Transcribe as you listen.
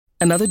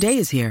Another day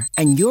is here,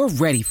 and you're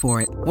ready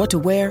for it. What to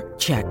wear?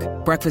 Check.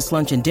 Breakfast,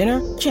 lunch, and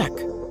dinner? Check.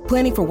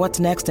 Planning for what's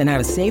next and how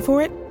to save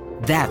for it?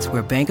 That's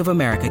where Bank of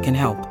America can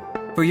help.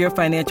 For your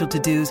financial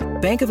to-dos,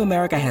 Bank of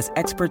America has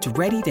experts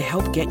ready to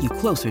help get you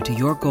closer to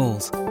your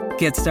goals.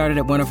 Get started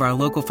at one of our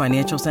local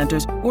financial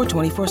centers or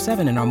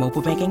 24/7 in our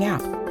mobile banking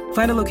app.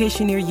 Find a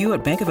location near you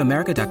at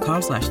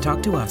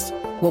bankofamerica.com/talktous.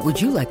 What would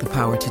you like the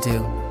power to do?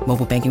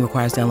 Mobile banking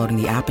requires downloading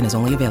the app and is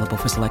only available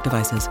for select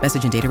devices.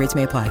 Message and data rates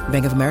may apply.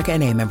 Bank of America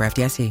N.A., member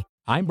FDIC.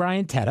 I'm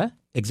Brian Tetta,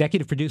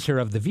 executive producer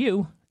of The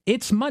View.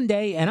 It's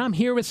Monday, and I'm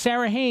here with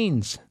Sara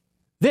Haines.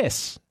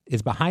 This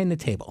is Behind the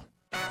Table.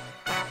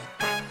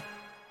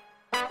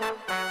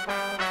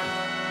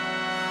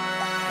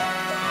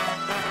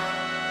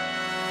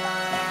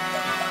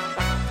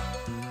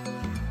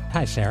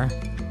 Hi, Sara.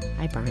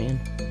 Hi, Brian.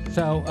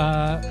 So,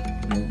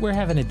 we're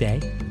having a day.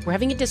 We're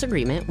having a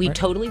disagreement. We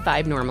totally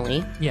vibe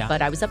normally,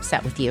 but I was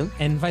upset with you.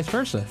 And vice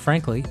versa,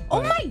 frankly.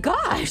 Oh, my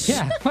gosh.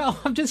 Yeah, well,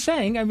 I'm just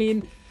saying, I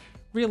mean,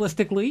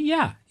 realistically,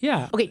 yeah.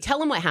 Okay, tell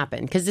them what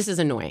happened, because this is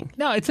annoying.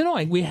 No, it's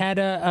annoying. We had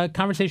a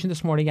conversation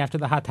this morning after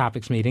the Hot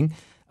Topics meeting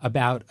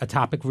about a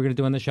topic we're going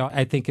to do on the show.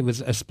 I think it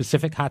was a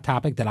specific hot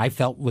topic that I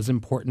felt was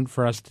important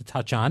for us to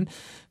touch on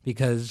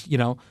because, you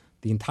know,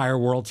 the entire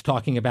world's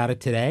talking about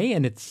it today,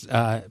 and it's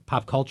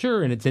pop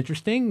culture, and it's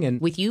interesting. And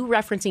with you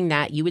referencing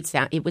that, it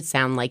would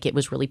sound like it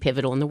was really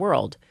pivotal in the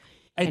world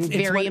and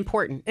very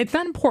important. It's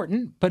not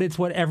important, but it's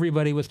what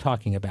everybody was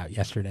talking about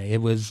yesterday.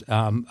 It was,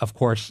 of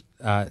course,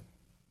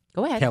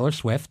 Go ahead. Taylor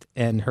Swift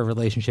and her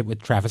relationship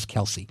with Travis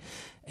Kelce.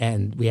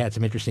 And we had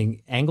some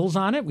interesting angles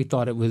on it. We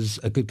thought it was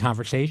a good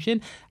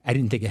conversation. I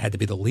didn't think it had to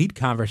be the lead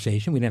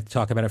conversation. We didn't have to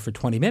talk about it for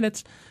 20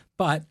 minutes.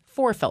 But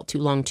 4 felt too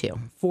long, too.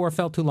 4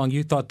 felt too long.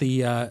 You thought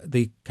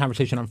the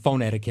conversation on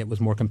phone etiquette was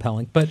more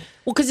compelling. But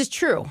well, because it's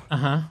true.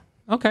 Uh-huh.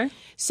 Okay.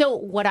 So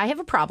what I have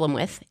a problem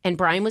with, and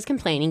Brian was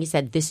complaining, he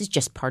said, this is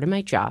just part of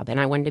my job. And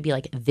I wanted to be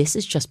like, this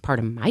is just part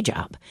of my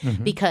job.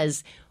 Mm-hmm.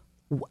 Because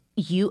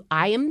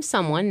I am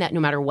someone that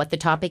no matter what the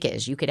topic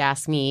is, you could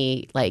ask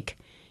me, like,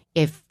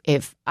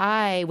 if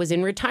I was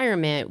in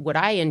retirement, would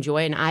I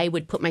enjoy, and I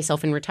would put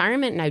myself in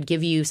retirement and I would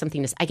give you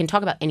something I can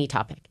talk about any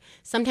topic.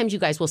 Sometimes you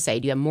guys will say,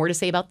 do you have more to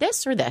say about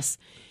this or this?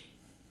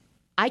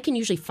 I can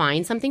usually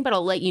find something, but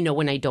I'll let you know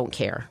when I don't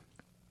care.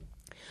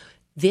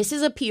 This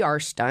is a PR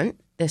stunt,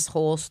 this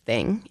whole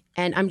thing,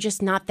 and I'm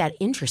just not that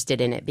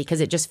interested in it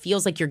because it just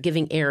feels like you're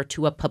giving air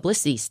to a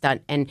publicity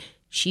stunt, and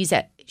she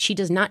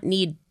does not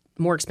need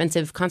more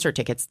expensive concert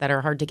tickets that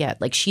are hard to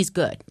get. Like, she's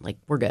good. Like,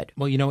 we're good.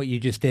 Well, you know what you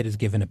just did is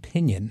give an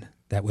opinion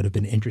that would have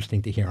been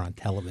interesting to hear on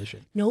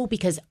television. No,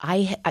 because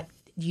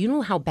you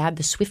know how bad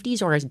the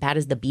Swifties are, as bad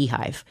as the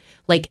Beehive.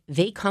 Like,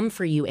 they come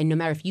for you, and no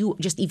matter if you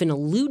just even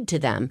allude to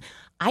them,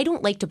 I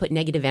don't like to put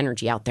negative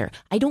energy out there.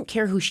 I don't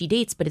care who she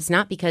dates, but it's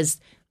not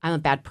because I'm a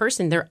bad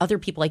person. There are other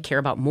people I care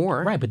about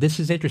more. Right, but this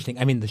is interesting.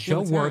 I mean, the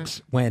show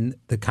works when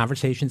the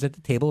conversations at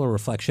the table are a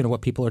reflection of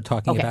what people are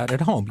talking about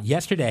at home.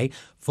 Yesterday,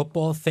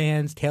 football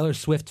fans, Taylor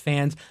Swift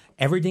fans,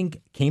 everything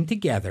came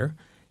together.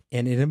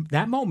 And in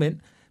that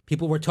moment,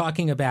 people were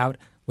talking about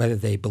whether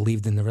they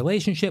believed in the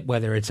relationship,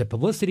 whether it's a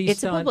publicity stunt.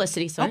 It's a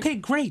publicity stunt. Okay,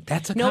 great.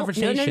 That's a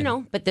conversation.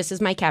 No. But this is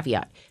my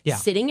caveat. Yeah.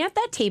 Sitting at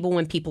that table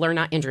when people are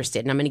not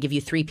interested, and I'm going to give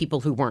you 3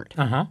 people who weren't.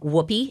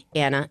 Whoopi,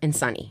 Anna, and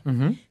Sunny.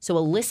 Mm-hmm. So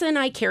Alyssa and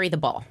I carry the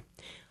ball.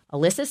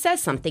 Alyssa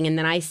says something, and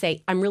then I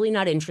say, I'm really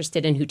not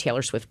interested in who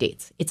Taylor Swift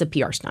dates. It's a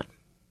PR stunt.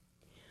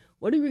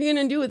 What are we going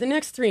to do with the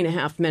next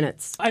 3.5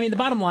 minutes? I mean, the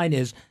bottom line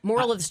is...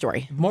 Moral of the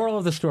story. Moral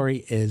of the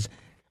story is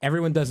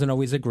everyone doesn't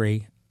always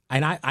agree.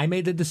 And I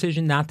made the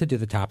decision not to do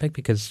the topic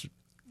because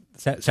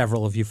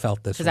several of you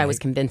felt this way. Because I was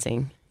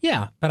convincing.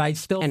 Yeah, but I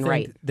still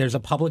think there's a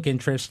public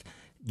interest.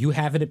 You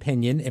have an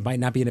opinion. It might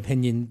not be an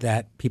opinion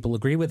that people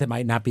agree with. It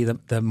might not be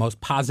the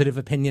most positive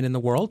opinion in the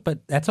world,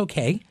 but that's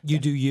okay. You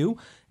do you,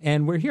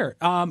 and we're here.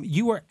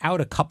 You were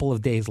out a couple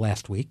of days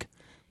last week,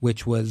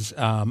 which was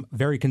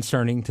very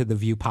concerning to the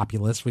View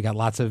populace. We got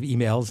lots of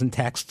emails and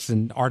texts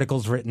and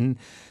articles written.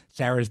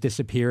 Sarah's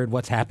disappeared.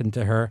 What's happened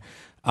to her?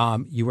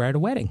 You were at a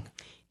wedding.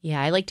 Yeah,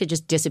 I like to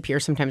just disappear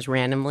sometimes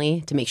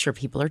randomly to make sure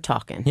people are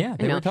talking. Yeah,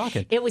 they were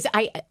talking. It was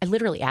I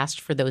literally asked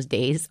for those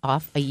days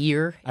off a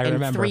year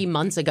and 3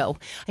 months ago.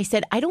 I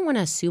said, I don't want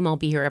to assume I'll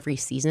be here every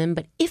season,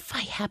 but if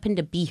I happen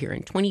to be here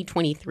in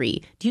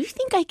 2023, do you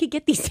think I could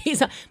get these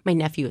days off? My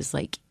nephew is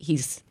like,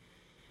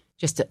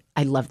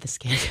 I love this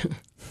kid.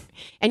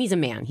 And he's a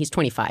man. He's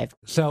 25.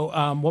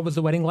 So what was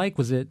the wedding like?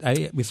 Was it?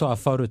 We saw a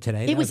photo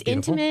today. It was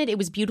intimate. It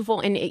was beautiful.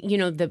 And,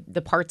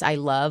 the parts I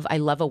love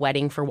a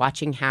wedding for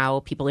watching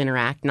how people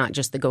interact, not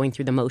just the going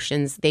through the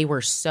motions. They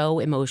were so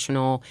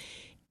emotional.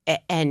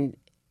 And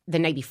the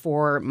night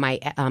before, my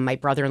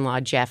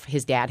brother-in-law, Jeff,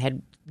 his dad,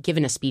 had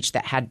given a speech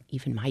that had,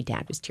 even my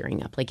dad was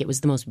tearing up. Like, it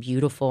was the most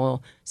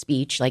beautiful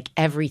speech. Like,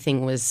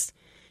 everything was,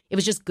 it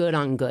was just good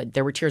on good.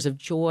 There were tears of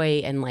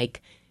joy and,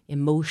 like,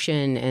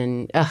 emotion,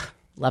 and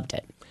loved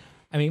it.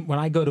 I mean, when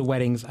I go to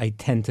weddings, I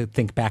tend to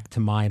think back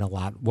to mine a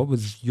lot. What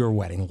was your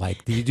wedding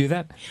like? Did you do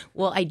that?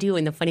 Well, I do.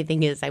 And the funny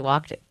thing is, I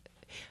walked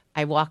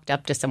I walked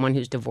up to someone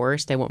who's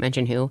divorced, I won't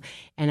mention who,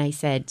 and I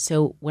said,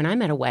 so when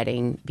I'm at a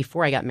wedding,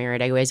 before I got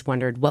married, I always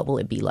wondered, what will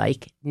it be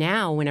like?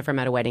 Now, whenever I'm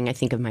at a wedding, I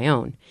think of my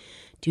own.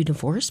 Do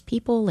divorced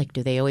people, like,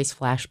 do they always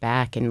flash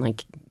back and,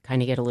 like,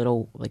 kind of get a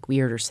little, like,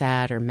 weird or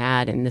sad or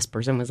mad? And this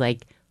person was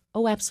like,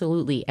 oh,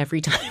 absolutely,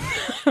 every time.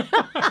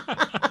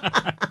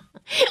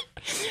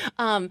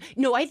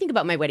 No, I think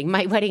about my wedding.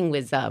 My wedding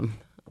was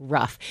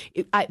rough.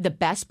 The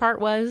best part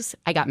was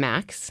I got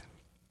Max,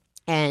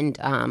 and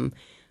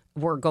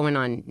we're going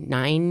on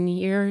 9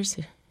 years,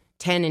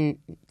 10 in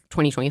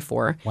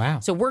 2024. Wow.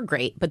 So we're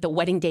great, but the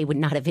wedding day would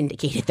not have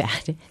indicated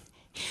that.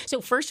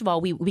 So first of all,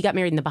 we got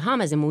married in the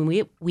Bahamas, and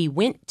when we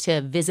went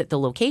to visit the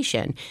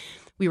location,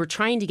 we were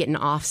trying to get an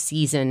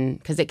off-season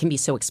because it can be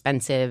so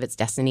expensive, it's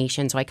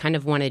destination. So I kind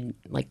of wanted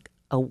like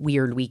a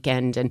weird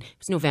weekend, and it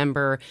was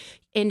November,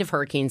 end of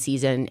hurricane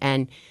season,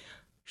 and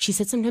she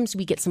said, sometimes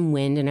we get some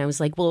wind. And I was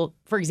like, well,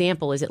 for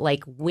example, is it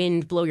like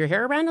wind blow your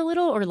hair around a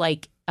little, or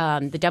like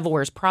The Devil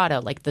Wears Prada,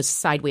 like the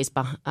sideways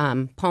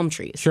palm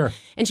trees? Sure.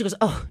 And she goes,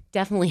 oh,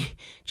 definitely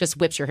just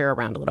whips your hair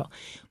around a little.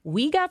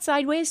 We got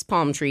sideways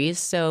palm trees,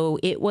 so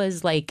it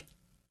was like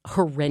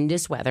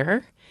horrendous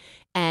weather,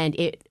 and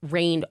it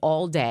rained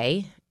all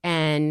day,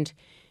 and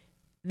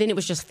then it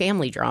was just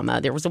family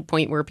drama. There was a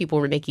point where people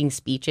were making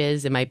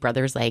speeches, and my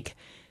brother's like,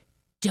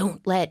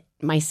 don't let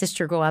my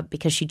sister go up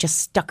because she just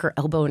stuck her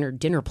elbow in her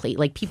dinner plate.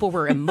 Like, people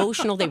were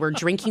emotional. They were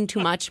drinking too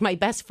much. My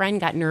best friend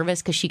got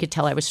nervous because she could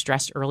tell I was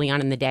stressed early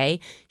on in the day.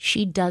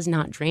 She does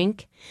not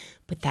drink,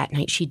 but that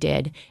night she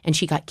did, and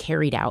she got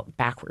carried out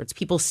backwards.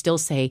 People still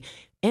say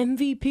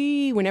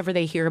MVP whenever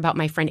they hear about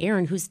my friend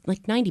Erin, who's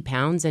like 90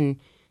 pounds and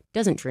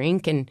doesn't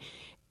drink. And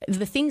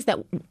the things that...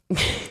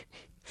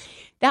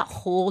 that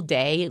whole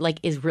day, like,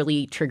 is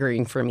really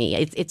triggering for me.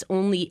 It's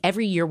only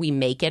every year we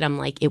make it, I'm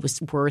like, it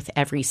was worth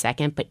every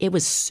second, but it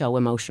was so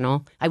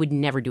emotional. I would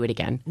never do it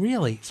again.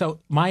 Really? So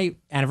my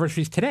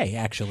anniversary's today,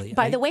 actually.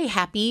 By the way,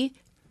 happy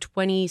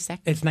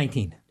 22nd. It's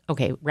 19.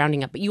 Okay,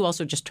 rounding up. But you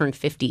also just turned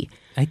 50.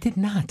 I did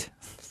not.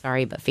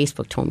 Sorry, but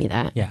Facebook told me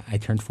that. Yeah, I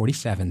turned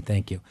 47.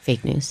 Thank you.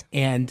 Fake news.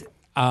 And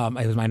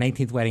it was my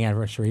 19th wedding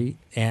anniversary,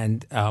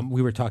 and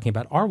we were talking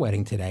about our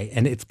wedding today.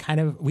 And it's kind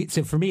of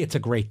so for me, it's a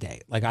great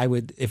day. Like, I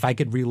would, if I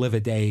could relive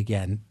a day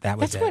again,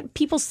 that's what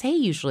people say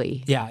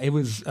usually. Yeah, it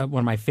was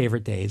one of my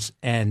favorite days,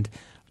 and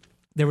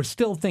there were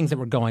still things that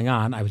were going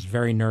on. I was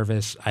very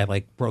nervous.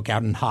 I broke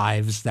out in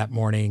hives that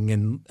morning,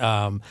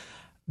 and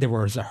there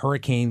was a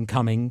hurricane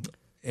coming.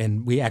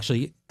 And we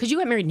actually, because you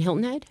got married in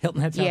Hilton Head,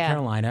 South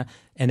Carolina,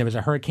 and there was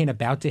a hurricane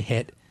about to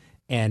hit,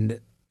 and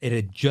it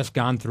had just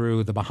gone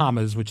through the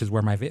Bahamas, which is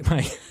where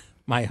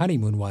my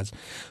honeymoon was.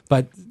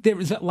 But there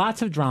was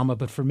lots of drama.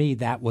 But for me,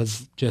 that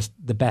was just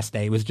the best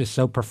day. It was just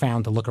so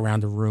profound to look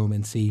around the room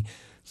and see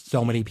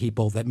so many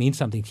people that mean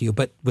something to you.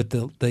 But with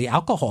the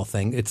alcohol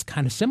thing, it's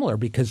kind of similar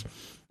because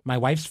my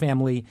wife's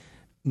family,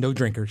 no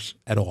drinkers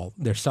at all.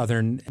 They're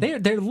Southern.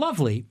 They're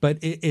lovely,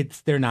 but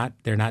they're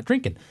not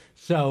drinking.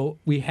 So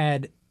we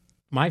had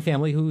my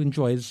family who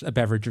enjoys a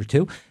beverage or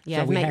two. Yeah,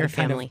 so I've met your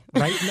family.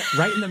 Right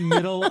in the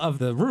middle of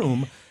the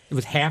room, it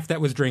was half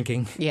that was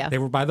drinking. Yeah. They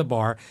were by the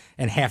bar,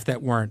 and half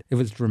that weren't. It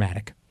was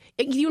dramatic.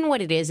 You know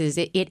what it is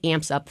it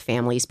amps up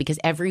families because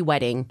every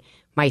wedding,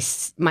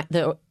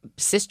 the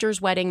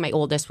sister's wedding, my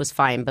oldest was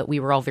fine, but we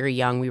were all very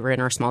young. We were in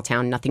our small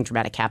town. Nothing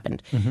dramatic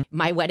happened. Mm-hmm.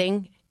 My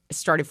wedding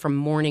started from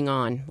morning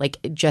on,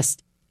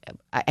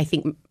 I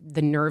think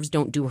the nerves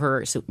don't do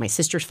her. So my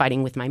sister's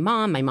fighting with my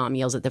mom. My mom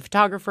yells at the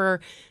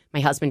photographer. My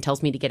husband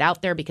tells me to get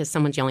out there because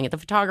someone's yelling at the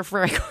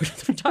photographer. I go to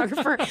the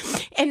photographer.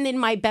 And then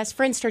my best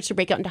friend starts to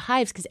break out into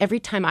hives because every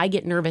time I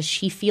get nervous,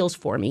 she feels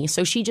for me.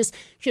 So she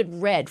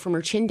had red from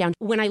her chin down.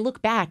 When I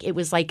look back, it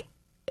was like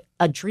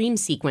a dream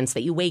sequence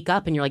that you wake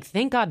up and you're like,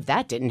 thank God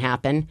that didn't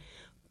happen.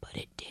 But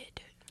it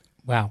did.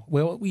 Wow.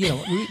 Well, we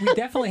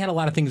definitely had a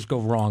lot of things go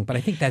wrong, but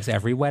I think that's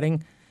every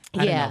wedding.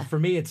 I don't know. For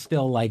me, it's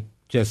still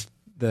just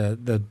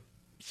the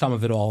sum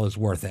of it all is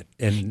worth it.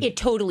 And it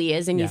totally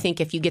is. And you think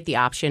if you get the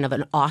option of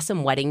an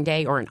awesome wedding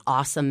day or an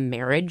awesome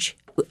marriage,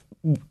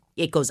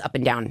 it goes up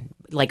and down,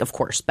 of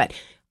course. But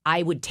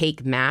I would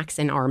take Max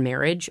and our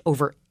marriage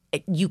over.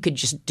 You could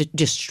just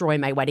destroy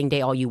my wedding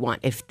day all you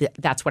want if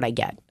that's what I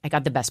get. I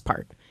got the best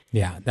part.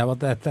 Yeah,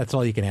 that's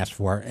all you can ask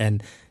for.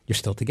 And you're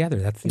still together.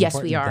 That's the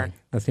important thing. Yes, we are.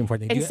 That's the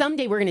important thing. And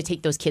someday we're going to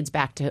take those kids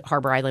back to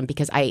Harbor Island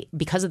because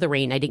of the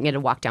rain, I didn't get to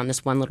walk down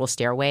this one little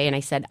stairway. And I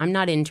said, I'm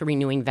not into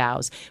renewing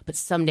vows, but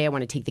someday I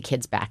want to take the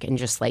kids back and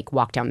just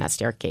walk down that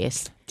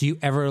staircase. Do you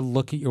ever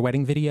look at your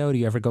wedding video? Do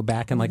you ever go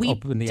back and open the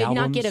albums? We did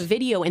not get a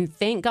video, and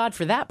thank God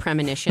for that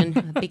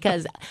premonition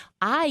because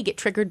I get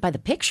triggered by the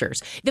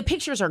pictures. The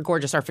pictures are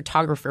gorgeous. Our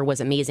photographer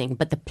was amazing,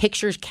 but the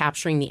pictures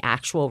capturing the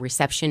actual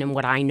reception and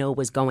what I know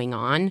was going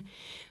on,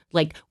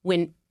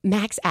 when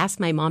Max asked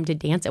my mom to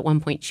dance at one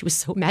point, she was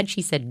so mad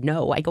she said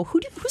no. I go, who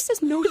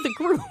says no to the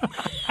groom?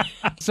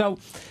 So,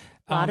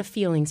 a lot of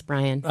feelings,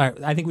 Brian. All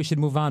right, I think we should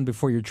move on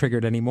before you're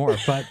triggered anymore.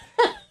 But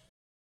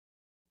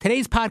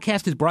today's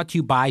podcast is brought to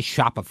you by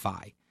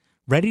Shopify.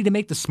 Ready to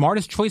make the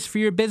smartest choice for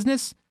your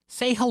business?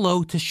 Say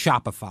hello to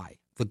Shopify,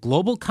 the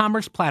global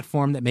commerce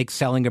platform that makes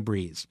selling a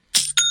breeze.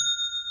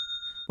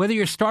 Whether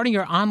you're starting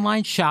your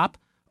online shop,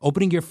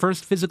 opening your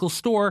first physical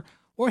store,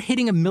 or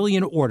hitting 1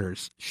 million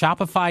orders,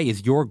 Shopify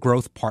is your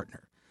growth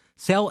partner.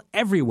 Sell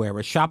everywhere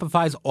with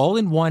Shopify's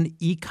all-in-one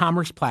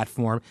e-commerce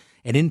platform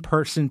and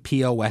in-person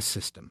POS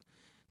system.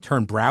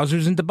 Turn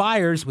browsers into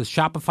buyers with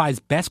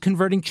Shopify's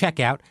best-converting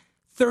checkout,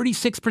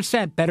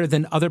 36% better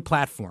than other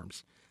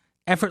platforms.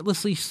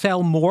 Effortlessly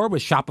sell more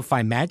with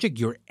Shopify Magic,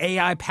 your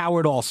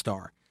AI-powered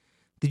all-star.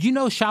 Did you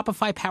know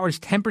Shopify powers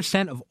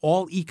 10% of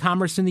all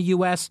e-commerce in the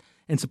U.S.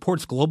 and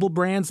supports global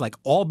brands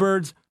like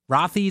Allbirds,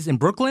 Rothy's, and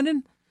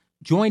Brooklinen?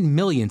 Join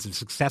millions of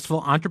successful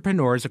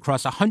entrepreneurs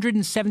across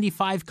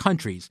 175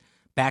 countries,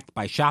 backed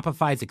by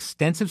Shopify's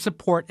extensive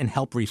support and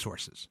help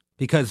resources.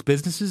 Because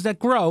businesses that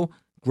grow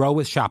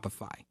with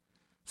Shopify.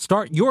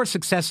 Start your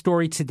success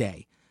story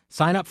today.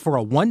 Sign up for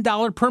a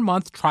 $1 per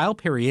month trial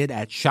period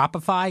at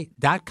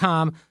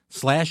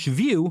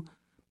shopify.com/view.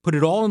 Put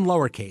it all in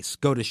lowercase.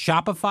 Go to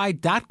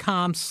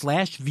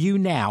shopify.com/view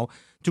now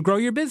to grow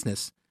your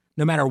business.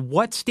 No matter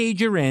what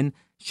stage you're in,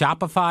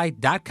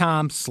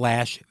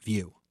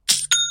 shopify.com/view.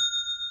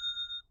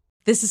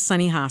 This is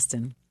Sunny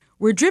Hostin.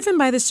 We're driven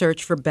by the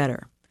search for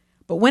better.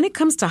 But when it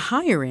comes to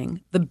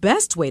hiring, the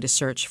best way to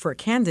search for a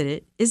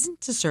candidate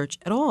isn't to search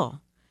at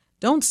all.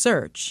 Don't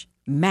search,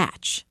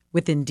 match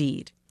with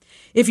Indeed.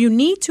 If you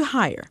need to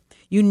hire,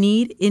 you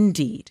need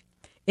Indeed.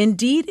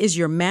 Indeed is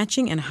your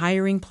matching and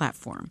hiring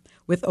platform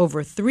with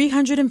over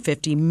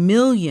 350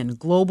 million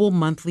global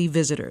monthly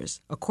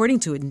visitors, according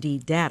to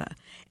Indeed data,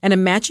 and a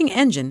matching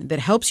engine that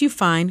helps you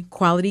find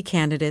quality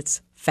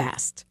candidates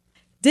fast.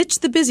 Ditch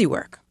the busy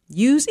work.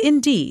 Use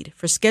Indeed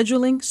for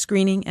scheduling,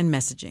 screening, and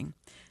messaging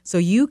so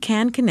you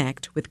can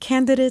connect with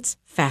candidates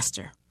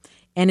faster.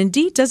 And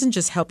Indeed doesn't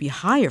just help you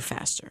hire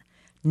faster.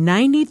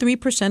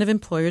 93% of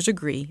employers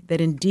agree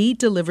that Indeed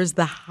delivers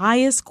the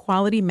highest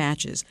quality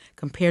matches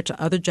compared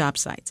to other job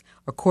sites,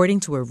 according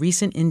to a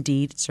recent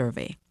Indeed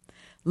survey.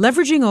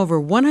 Leveraging over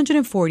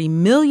 140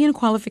 million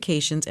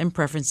qualifications and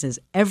preferences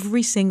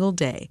every single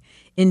day,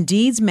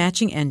 Indeed's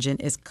matching engine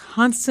is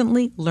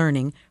constantly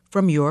learning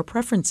from your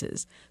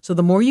preferences. So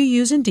the more you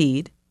use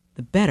Indeed,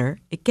 the better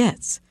it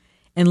gets.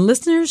 And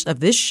listeners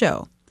of this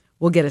show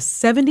will get a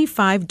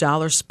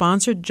 $75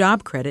 sponsored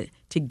job credit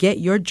to get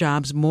your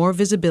jobs more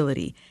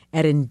visibility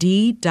at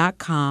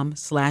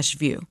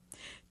Indeed.com/view.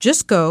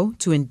 Just go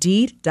to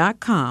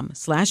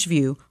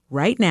Indeed.com/view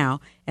right now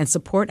and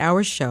support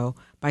our show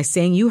by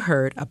saying you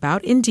heard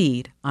about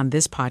Indeed on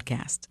this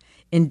podcast.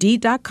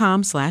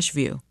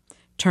 Indeed.com/view.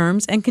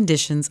 Terms and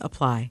conditions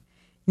apply.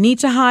 Need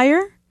to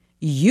hire?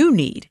 You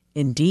need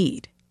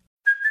Indeed.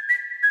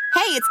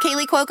 Hey, it's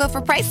Kaylee Cuoco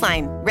for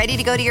Priceline. Ready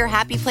to go to your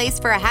happy place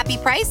for a happy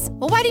price?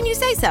 Well, why didn't you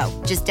say so?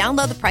 Just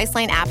download the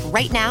Priceline app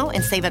right now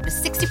and save up to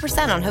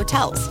 60% on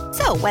hotels.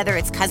 So whether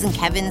it's Cousin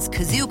Kevin's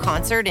Kazoo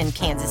Concert in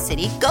Kansas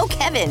City, go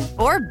Kevin,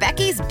 or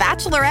Becky's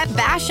Bachelorette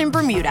Bash in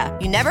Bermuda,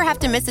 you never have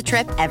to miss a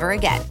trip ever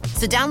again.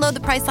 So download the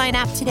Priceline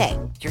app today.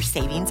 Your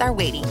savings are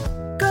waiting.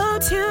 Go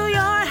to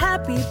your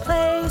happy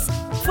place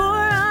for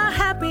a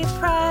happy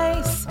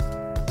price.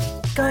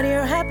 Go to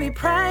your happy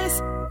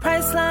price,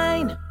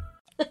 Priceline.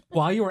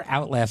 While you were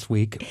out last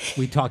week,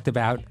 we talked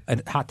about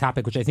a hot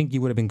topic, which I think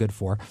you would have been good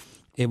for.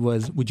 It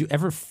was, would you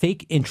ever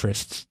fake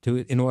interests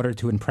in order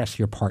to impress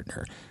your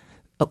partner?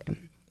 Okay.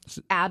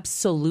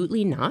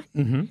 Absolutely not.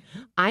 Mm-hmm.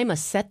 I'm a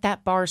set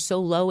that bar so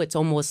low it's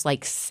almost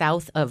like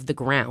south of the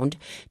ground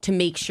to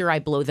make sure I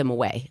blow them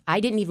away.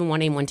 I didn't even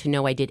want anyone to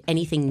know I did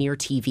anything near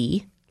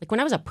TV. Like when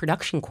I was a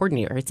production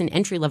coordinator, it's an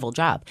entry-level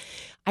job.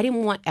 I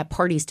didn't want at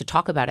parties to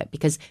talk about it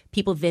because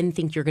people then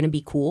think you're going to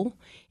be cool,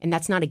 and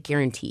that's not a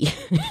guarantee.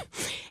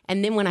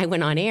 And then when I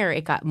went on air,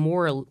 it got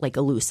more like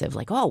elusive,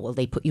 like, oh, well,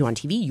 they put you on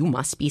TV. You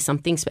must be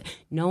something.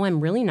 No,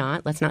 I'm really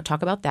not. Let's not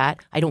talk about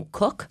that. I don't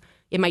cook.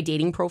 In my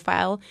dating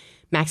profile,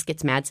 Max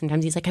gets mad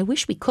sometimes. He's like, I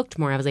wish we cooked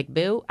more. I was like,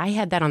 boo, I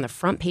had that on the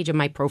front page of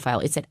my profile.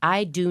 It said,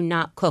 I do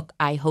not cook.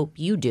 I hope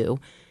you do.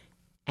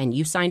 And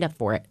you signed up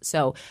for it.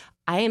 So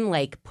I am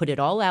like, put it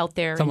all out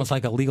there. It's almost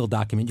like a legal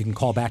document you can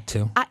call back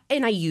to.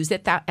 And I use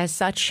it as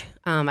such.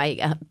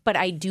 But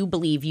I do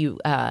believe you.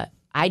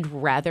 I'd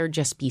rather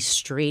just be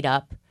straight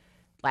up.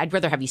 I'd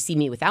rather have you see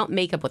me without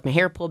makeup, with my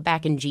hair pulled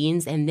back in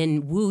jeans, and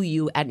then woo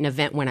you at an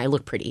event when I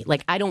look pretty.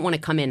 Like, I don't want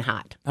to come in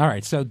hot. All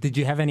right. So did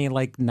you have any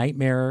like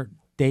nightmare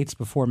dates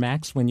before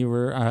Max when you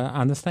were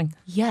on this thing?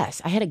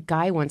 Yes. I had a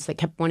guy once that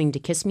kept wanting to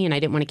kiss me, and I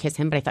didn't want to kiss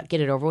him, but I thought,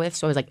 get it over with.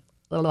 So I was like,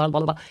 blah, blah,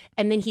 blah, blah.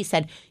 And then he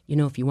said, you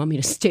know, if you want me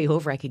to stay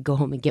over, I could go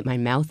home and get my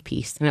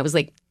mouthpiece. And I was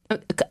like,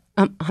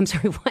 I'm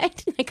sorry,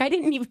 what? Like, I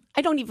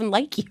don't even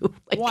like you.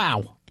 Like,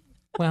 wow.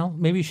 Well,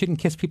 maybe you shouldn't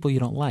kiss people you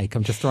don't like.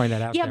 I'm just throwing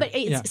that out there.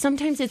 But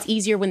sometimes it's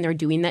easier when they're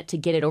doing that to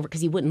get it over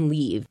because he wouldn't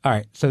leave. All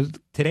right. So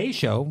today's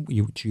show,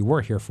 which you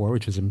were here for,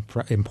 which was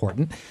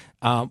important,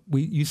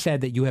 you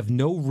said that you have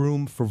no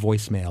room for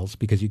voicemails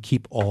because you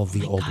keep all of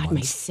the old ones. My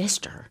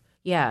sister.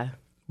 Yeah.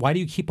 Why do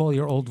you keep all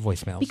your old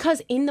voicemails?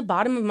 Because in the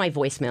bottom of my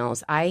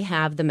voicemails, I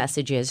have the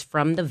messages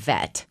from the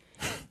vet.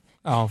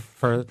 Oh,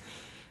 for...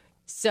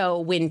 So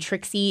when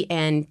Trixie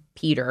and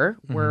Peter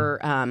were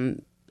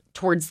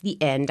towards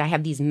the end, I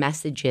have these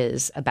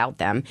messages about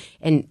them,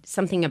 and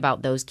something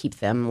about those keep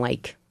them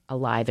like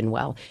alive and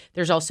well.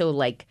 There's also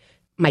like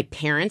my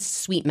parents'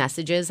 sweet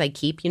messages I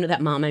keep. You know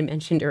that mom I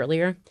mentioned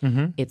earlier?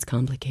 It's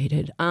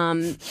complicated.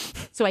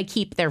 So I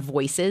keep their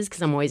voices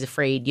because I'm always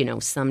afraid,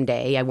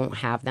 someday I won't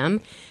have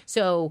them.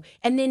 So,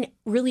 and then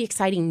really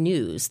exciting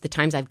news. The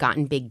times I've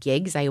gotten big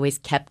gigs, I always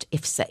kept,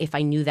 if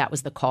I knew that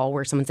was the call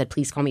where someone said,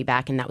 please call me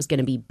back, and that was going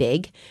to be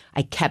big,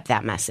 I kept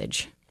that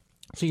message.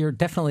 So you're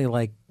definitely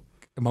like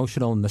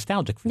emotional and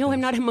nostalgic for No, things.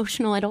 I'm not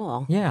emotional at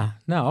all. Yeah.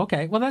 No,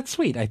 okay. Well, that's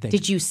sweet, I think.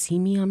 Did you see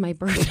me on my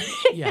birthday?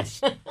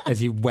 Yes.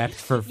 As you wept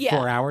for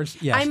 4 hours?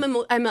 Yes.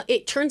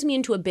 It turns me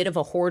into a bit of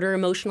a hoarder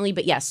emotionally,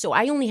 but yes. So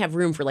I only have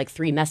room for like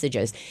 3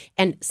 messages.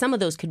 And some of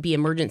those could be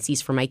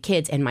emergencies for my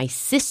kids. And my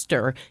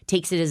sister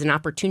takes it as an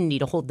opportunity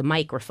to hold the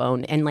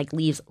microphone and like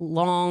leaves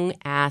long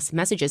ass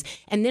messages.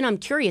 And then I'm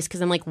curious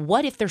because I'm like,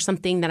 what if there's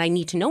something that I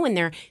need to know in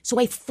there? So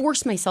I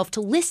force myself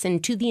to listen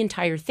to the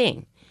entire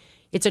thing.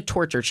 It's a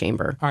torture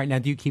chamber. All right. Now,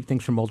 do you keep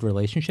things from old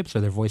relationships? Are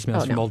there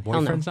voicemails from old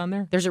boyfriends on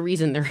there? There's a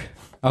reason they're...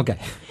 Okay.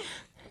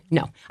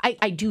 No.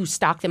 I do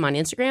stalk them on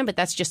Instagram, but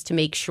that's just to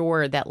make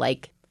sure that,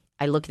 like,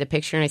 I look at the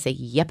picture and I say,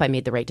 yep, I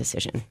made the right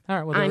decision. All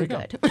right. Well, there I'm we go.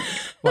 good.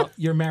 Well,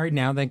 you're married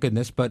now, thank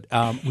goodness. But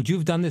would you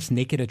have done this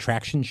naked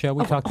attraction show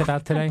we talked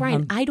about today?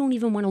 Brian, I don't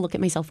even want to look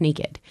at myself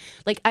naked.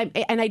 Like, I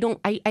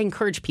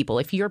encourage people,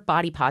 if you're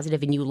body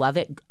positive and you love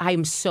it,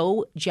 I'm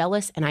so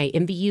jealous and I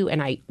envy you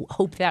and I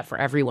hope that for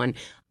everyone.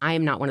 I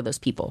am not one of those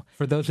people.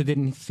 For those who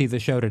didn't see the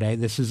show today,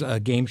 this is a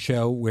game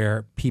show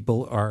where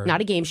people are...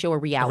 Not a game show, a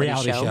reality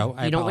show.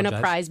 I you don't win a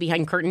apologize. prize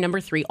behind curtain number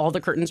 3. All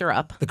the curtains are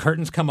up. The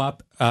curtains come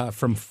up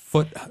from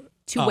foot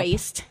to up,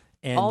 waist.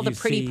 and all the you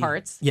pretty see,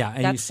 parts. Yeah,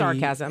 and that's you see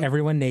sarcasm.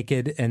 everyone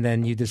naked, and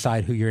then you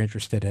decide who you're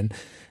interested in.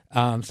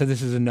 So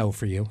this is a no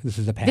for you. This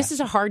is a pass. This is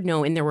a hard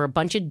no, and there were a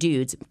bunch of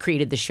dudes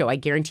created the show. I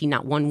guarantee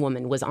not one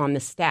woman was on the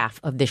staff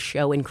of this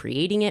show in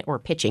creating it or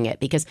pitching it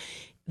because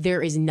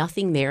there is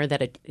nothing there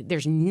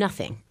there's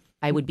nothing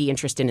I would be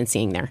interested in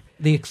seeing there.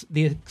 The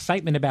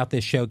excitement about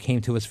this show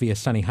came to us via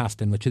Sunny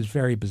Hostin, which is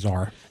very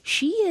bizarre.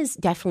 She is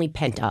definitely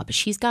pent up.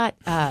 She's got,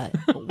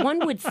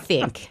 one would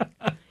think,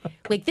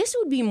 like this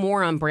would be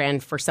more on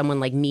brand for someone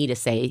like me to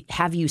say,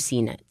 have you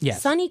seen it?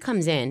 Yes. Sunny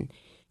comes in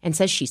and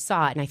says she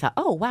saw it, and I thought,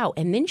 oh, wow.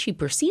 And then she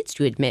proceeds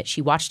to admit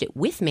she watched it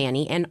with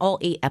Manny and all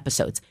 8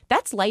 episodes.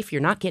 That's life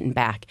you're not getting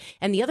back.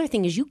 And the other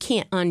thing is you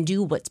can't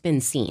undo what's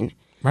been seen.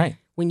 Right.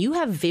 When you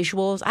have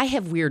visuals, I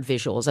have weird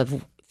visuals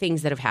of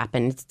things that have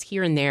happened. It's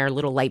here and there,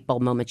 little light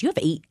bulb moments. You have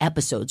 8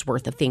 episodes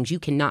worth of things you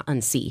cannot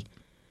unsee.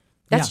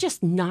 That's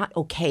just not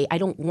okay. I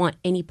don't want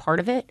any part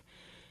of it.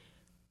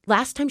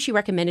 Last time she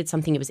recommended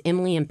something, it was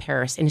Emily in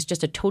Paris, and it's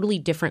just a totally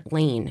different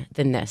lane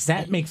than this.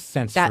 That makes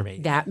sense for me.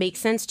 That makes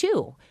sense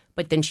too.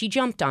 But then she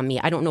jumped on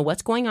me. I don't know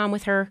what's going on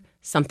with her.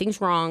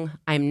 Something's wrong.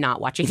 I'm not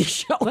watching the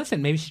show.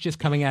 Listen, maybe she's just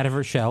coming out of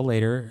her shell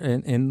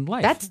later in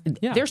life.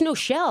 There's no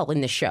shell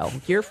in this show.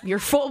 You're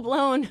full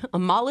blown a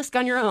mollusk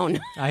on your own.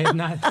 I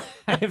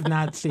have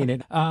not seen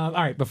it. All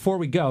right, before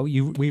we go,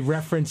 we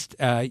referenced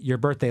your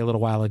birthday a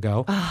little while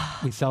ago.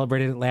 We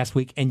celebrated it last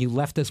week, and you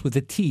left us with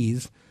a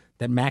tease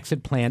that Max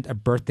had planned a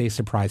birthday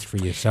surprise for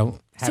you. So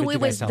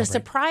the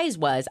surprise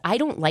was, I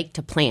don't like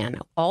to plan.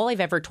 All I've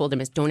ever told him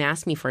is don't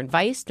ask me for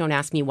advice. Don't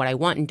ask me what I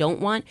want and don't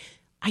want.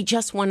 I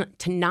just want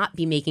to not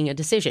be making a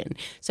decision.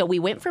 So we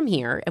went from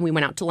here and we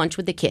went out to lunch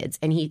with the kids.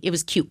 And it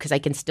was cute because I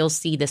can still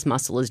see this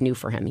muscle is new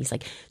for him. He's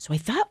like, so I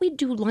thought we'd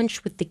do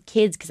lunch with the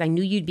kids because I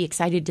knew you'd be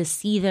excited to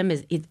see them.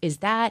 Is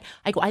that?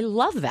 I go, I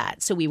love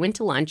that. So we went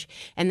to lunch.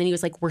 And then he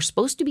was like, we're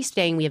supposed to be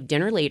staying. We have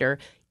dinner later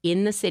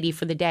in the city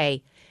for the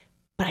day.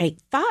 But I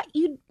thought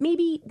you'd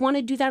maybe want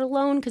to do that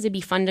alone because it'd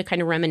be fun to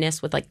kind of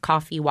reminisce with like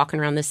coffee, walking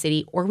around the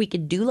city. Or we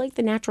could do like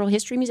the natural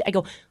history museum. I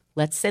go,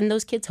 let's send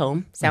those kids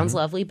home. Sounds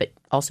lovely, but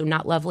also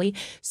not lovely.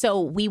 So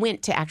we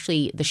went to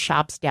actually the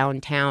shops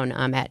downtown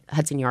at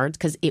Hudson Yards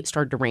because it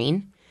started to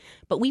rain.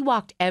 But we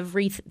walked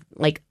every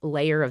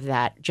layer of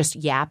that, just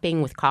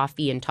yapping with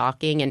coffee and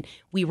talking. And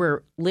we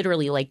were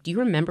literally like, do you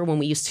remember when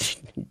we used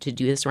to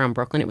do this around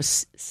Brooklyn? It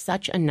was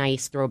such a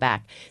nice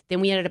throwback. Then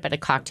we ended up at a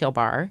cocktail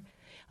bar.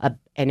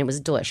 And it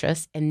was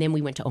delicious. And then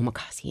we went to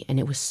Omakase, and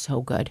it was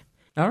so good.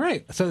 All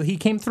right. So he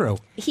came through.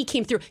 He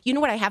came through. You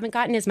know what I haven't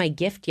gotten is my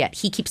gift yet.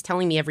 He keeps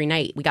telling me every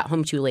night, we got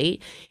home too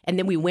late. And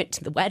then we went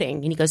to the wedding,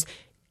 and he goes,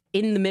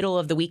 in the middle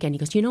of the weekend, he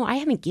goes, I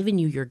haven't given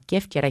you your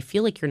gift yet. I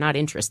feel like you're not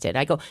interested.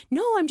 I go,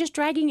 no, I'm just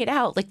dragging it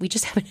out. Like, we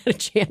just haven't had a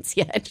chance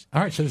yet.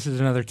 All right. So this is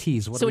another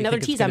tease. What do we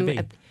think it's gonna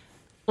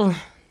be?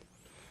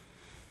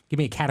 Give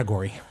me a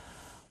category.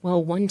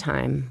 Well, one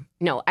time,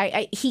 no,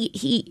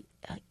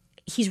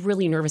 he's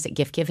really nervous at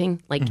gift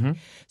giving.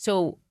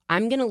 So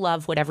I'm going to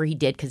love whatever he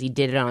did because he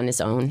did it on his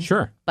own.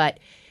 Sure. But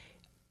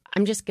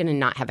I'm just going to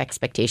not have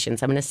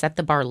expectations. I'm going to set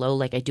the bar low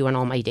like I do on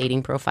all my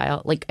dating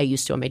profile, like I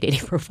used to on my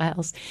dating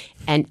profiles,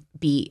 and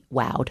be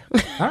wowed.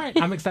 All right.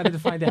 I'm excited to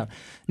find out.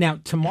 Now,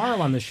 tomorrow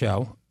on the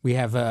show, we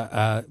have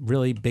a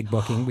really big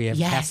booking. We have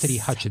Yes. Cassidy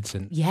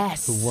Hutchinson,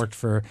 Yes. who worked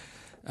for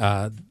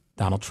the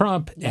Donald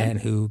Trump and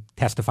who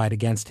testified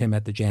against him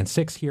at the Jan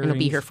 6 hearings. And will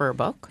be here for her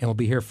book. And will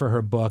be here for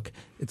her book.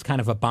 It's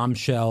kind of a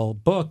bombshell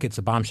book. It's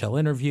a bombshell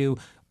interview.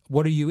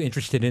 What are you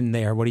interested in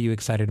there? What are you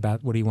excited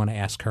about? What do you want to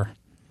ask her?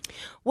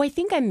 Well, I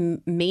think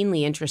I'm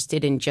mainly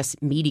interested in just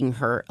meeting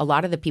her. A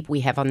lot of the people we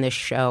have on this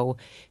show,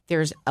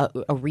 there's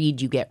a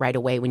read you get right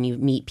away when you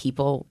meet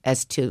people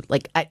as to,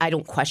 like, I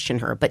don't question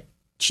her, but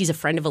she's a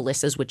friend of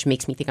Alyssa's, which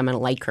makes me think I'm going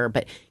to like her.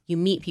 But you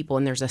meet people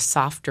and there's a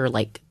softer,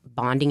 like,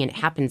 bonding, and it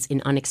happens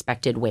in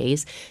unexpected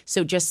ways.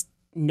 So just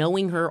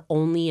knowing her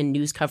only in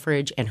news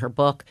coverage and her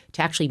book,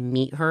 to actually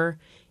meet her,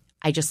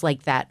 I just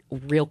like that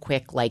real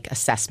quick, like,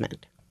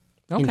 assessment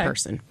in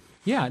person.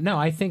 Yeah, no,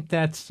 I think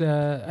that's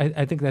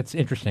I think that's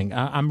interesting.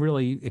 I'm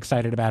really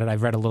excited about it.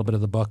 I've read a little bit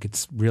of the book.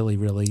 It's really,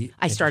 really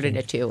I started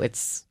it too.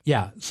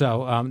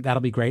 So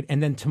that'll be great.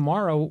 And then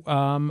tomorrow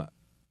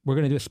we're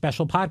going to do a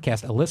special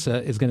podcast.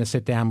 Alyssa is going to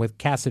sit down with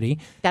Cassidy.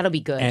 That'll be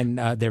good. And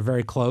they're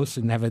very close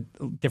and have a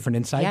different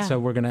insight. Yeah. So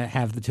we're going to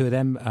have the two of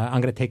them. I'm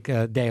going to take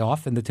a day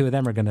off, and the two of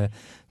them are going to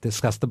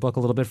discuss the book a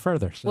little bit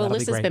further. So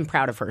Alyssa's been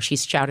proud of her.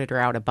 She's shouted her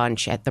out a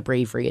bunch at the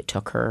bravery it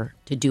took her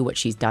to do what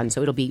she's done.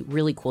 So it'll be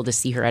really cool to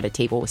see her at a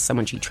table with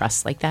someone she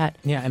trusts like that.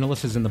 Yeah, and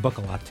Alyssa's in the book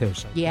a lot, too.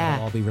 So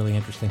it'll all be really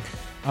interesting.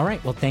 All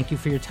right. Well, thank you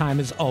for your time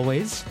as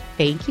always.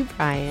 Thank you,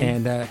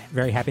 Brian. And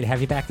very happy to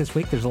have you back this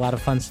week. There's a lot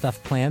of fun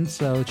stuff planned,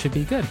 so it should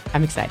be good.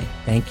 I'm excited.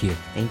 Thank you.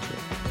 Thank you.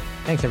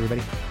 Thanks,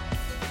 everybody.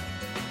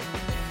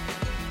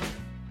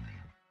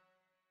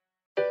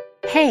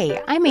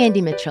 Hey, I'm Andy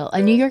Mitchell, a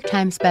New York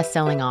Times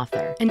bestselling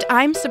author. And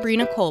I'm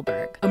Sabrina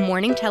Kohlberg, a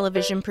morning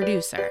television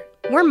producer.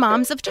 We're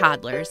moms of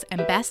toddlers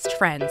and best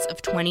friends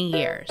of 20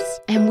 years.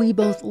 And we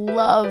both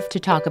love to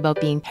talk about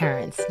being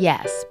parents,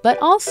 yes, but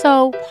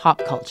also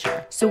pop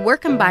culture. So we're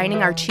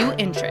combining our two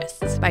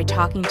interests by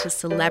talking to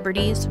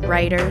celebrities,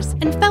 writers,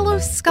 and fellow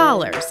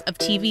scholars of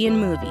TV and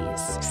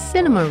movies.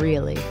 Cinema,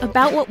 really.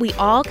 About what we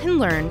all can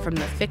learn from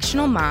the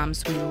fictional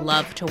moms we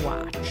love to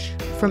watch.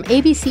 From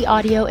ABC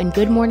Audio and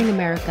Good Morning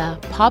America,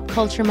 Pop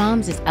Culture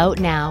Moms is out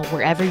now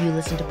wherever you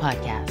listen to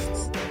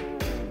podcasts.